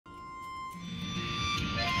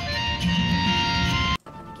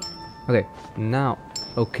Okay, now.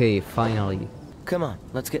 Okay, finally. Come on,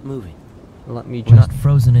 let's get moving. Let me We're just... not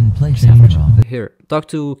frozen in place after all. Here, talk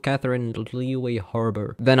to Catherine Liyue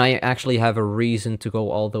Harbor. Then I actually have a reason to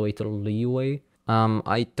go all the way to Liyue.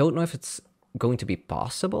 I don't know if it's going to be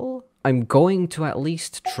possible. I'm going to at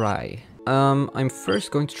least try. I'm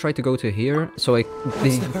first going to try to go to here, so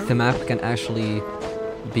the map can actually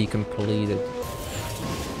be completed.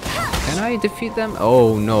 Can I defeat them?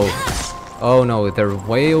 Oh no. Oh no, they're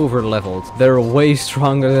way over leveled. They're way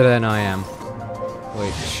stronger than I am.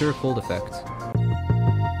 Wait, sure cold effect.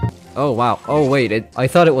 Oh wow. Oh wait, I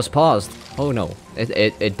thought it was paused. Oh no,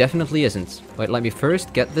 it definitely isn't. Wait, let me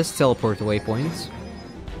first get this teleport waypoint.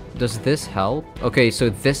 Does this help? Okay, so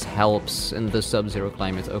this helps in the sub-zero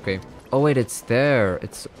climate. Okay. Oh wait, it's there.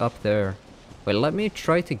 It's up there. Wait, let me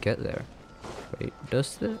try to get there. Wait,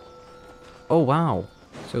 does this? Oh wow.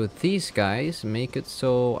 So these guys make it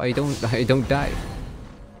so I don't die.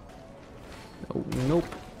 Oh, nope.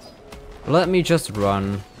 Let me just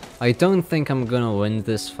run. I don't think I'm gonna win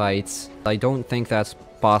this fight. I don't think that's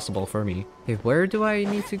possible for me. Okay, where do I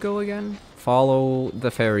need to go again? Follow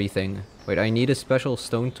the fairy thing. Wait, I need a special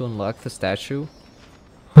stone to unlock the statue?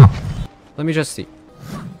 Huh. Let me just see.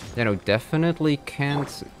 You know, definitely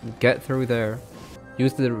can't get through there.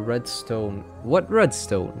 Use the redstone. What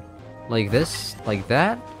redstone? Like this? Like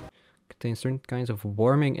that? Contains certain kinds of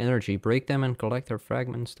warming energy. Break them and collect their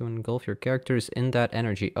fragments to engulf your characters in that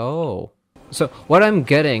energy. Oh. So what I'm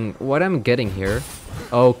getting here.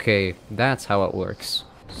 Okay, that's how it works.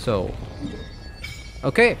 So.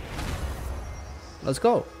 Okay. Let's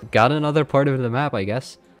go. Got another part of the map, I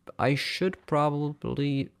guess. I should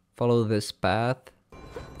probably follow this path.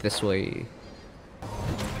 This way.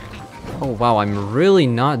 Oh wow, I'm really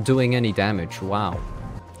not doing any damage. Wow.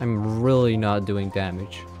 I'm really not doing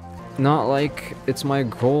damage. Not like it's my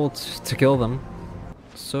goal to kill them.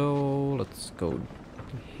 So let's go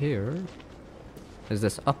here. Is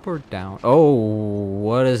this up or down? Oh,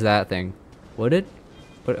 what is that thing? Would it?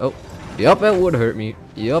 But oh, yup, it would hurt me.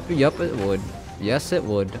 Yup, it would. Yes, it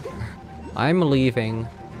would. I'm leaving.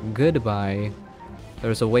 Goodbye.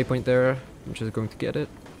 There's a waypoint there. I'm just going to get it.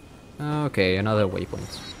 Okay, another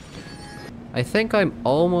waypoint. I think I'm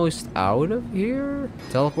almost out of here.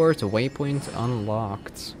 Teleport to waypoint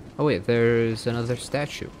unlocked. Oh wait, there's another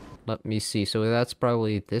statue. Let me see. So that's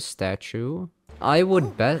probably this statue. I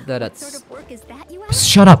would bet that it's...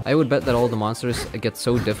 Shut up! I would bet that all the monsters get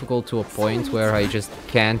so difficult to a point where I just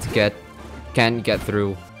can't get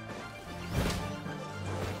through.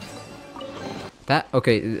 That,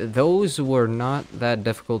 okay, those were not that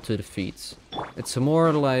difficult to defeat. It's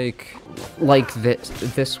more like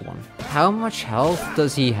this one. How much health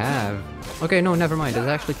does he have? Okay, no, never mind. It's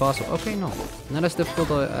actually possible. Okay, no, not as difficult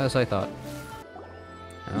as I thought.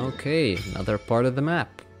 Okay, another part of the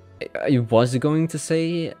map. I was going to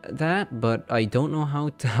say that, but I don't know how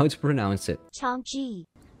to pronounce it. Changji.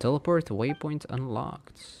 Teleport waypoint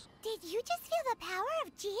unlocked. Did you just feel the power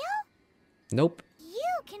of Geo? Nope.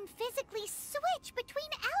 You can physically switch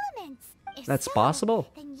between elements. If That's so, possible.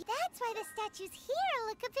 Then that's why the statues here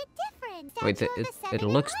look a bit different. Wait, Statue of the it Seven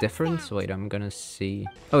looks Arms different? Stand. Wait, I'm gonna see.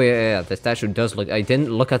 Oh yeah, the statue does look... I didn't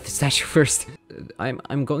look at the statue first.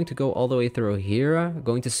 I'm going to go all the way through here.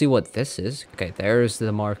 Going to see what this is. Okay, there's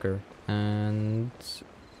the marker. And...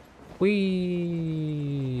 we...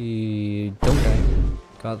 don't die.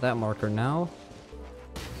 Got that marker now.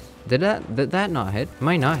 Did that not hit? Am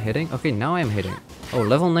I not hitting? Okay, now I'm hitting. Oh,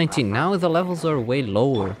 level 19. Now the levels are way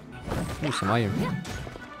lower. Ooh, some iron.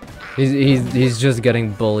 He's just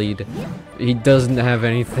getting bullied. He doesn't have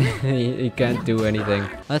anything. he can't do anything.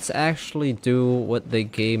 Let's actually do what the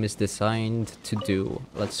game is designed to do.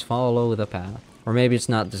 Let's follow the path. Or maybe it's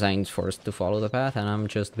not designed for us to follow the path and I'm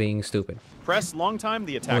just being stupid. Press long time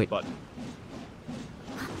the attack button.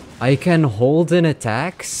 I can hold in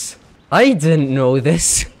attacks? I didn't know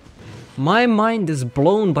this. My mind is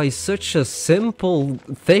blown by such a simple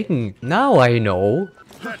thing. Now I know.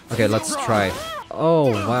 Okay, let's try.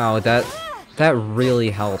 Oh wow, that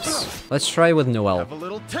really helps. Let's try with Noel. Have a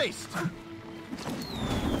little taste.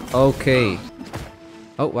 Okay.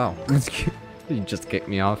 Oh wow. He just kicked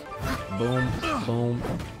me off. Boom, boom,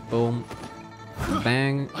 boom.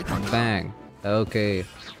 Bang, bang. Okay.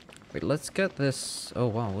 Wait, let's get this. Oh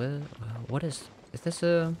wow, what is this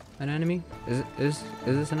an enemy? Is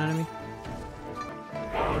this an enemy?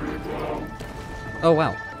 Oh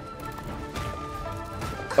wow.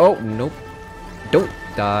 Oh nope. Don't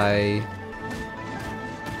die.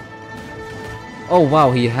 Oh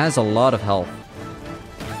wow, he has a lot of health.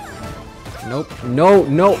 Nope. No,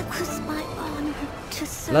 no. It was my honor to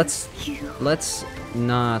serve Let's you.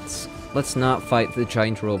 not Let's not fight the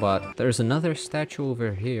giant robot. There's another statue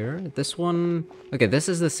over here. This one... Okay, this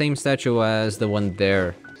is the same statue as the one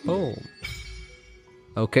there. Oh.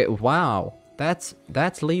 Okay, wow. That's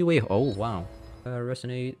Liyue. Oh, wow.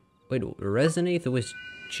 Resonate... Wait, resonate with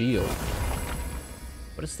Geo.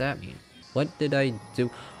 What does that mean? What did I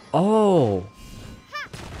do? Oh!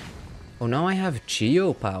 Oh, now I have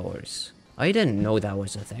Geo powers. I didn't know that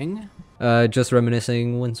was a thing. Just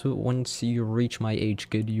reminiscing, once you reach my age,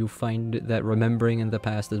 kid, you find that remembering in the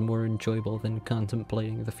past is more enjoyable than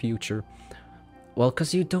contemplating the future. Well,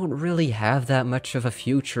 cause you don't really have that much of a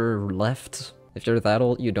future left. If you're that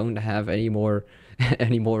old, you don't have any more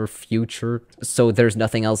future. So there's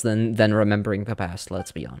nothing else than remembering the past,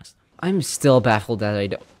 let's be honest. I'm still baffled that I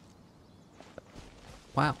don't...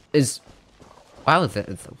 Wow. Wow,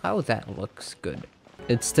 that looks good.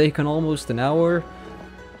 It's taken almost an hour,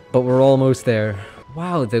 but we're almost there.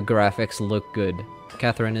 Wow, the graphics look good.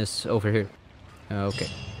 Catherine is over here. Okay.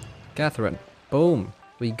 Catherine. Boom.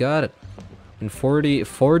 We got it. And 40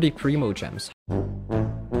 Primo gems.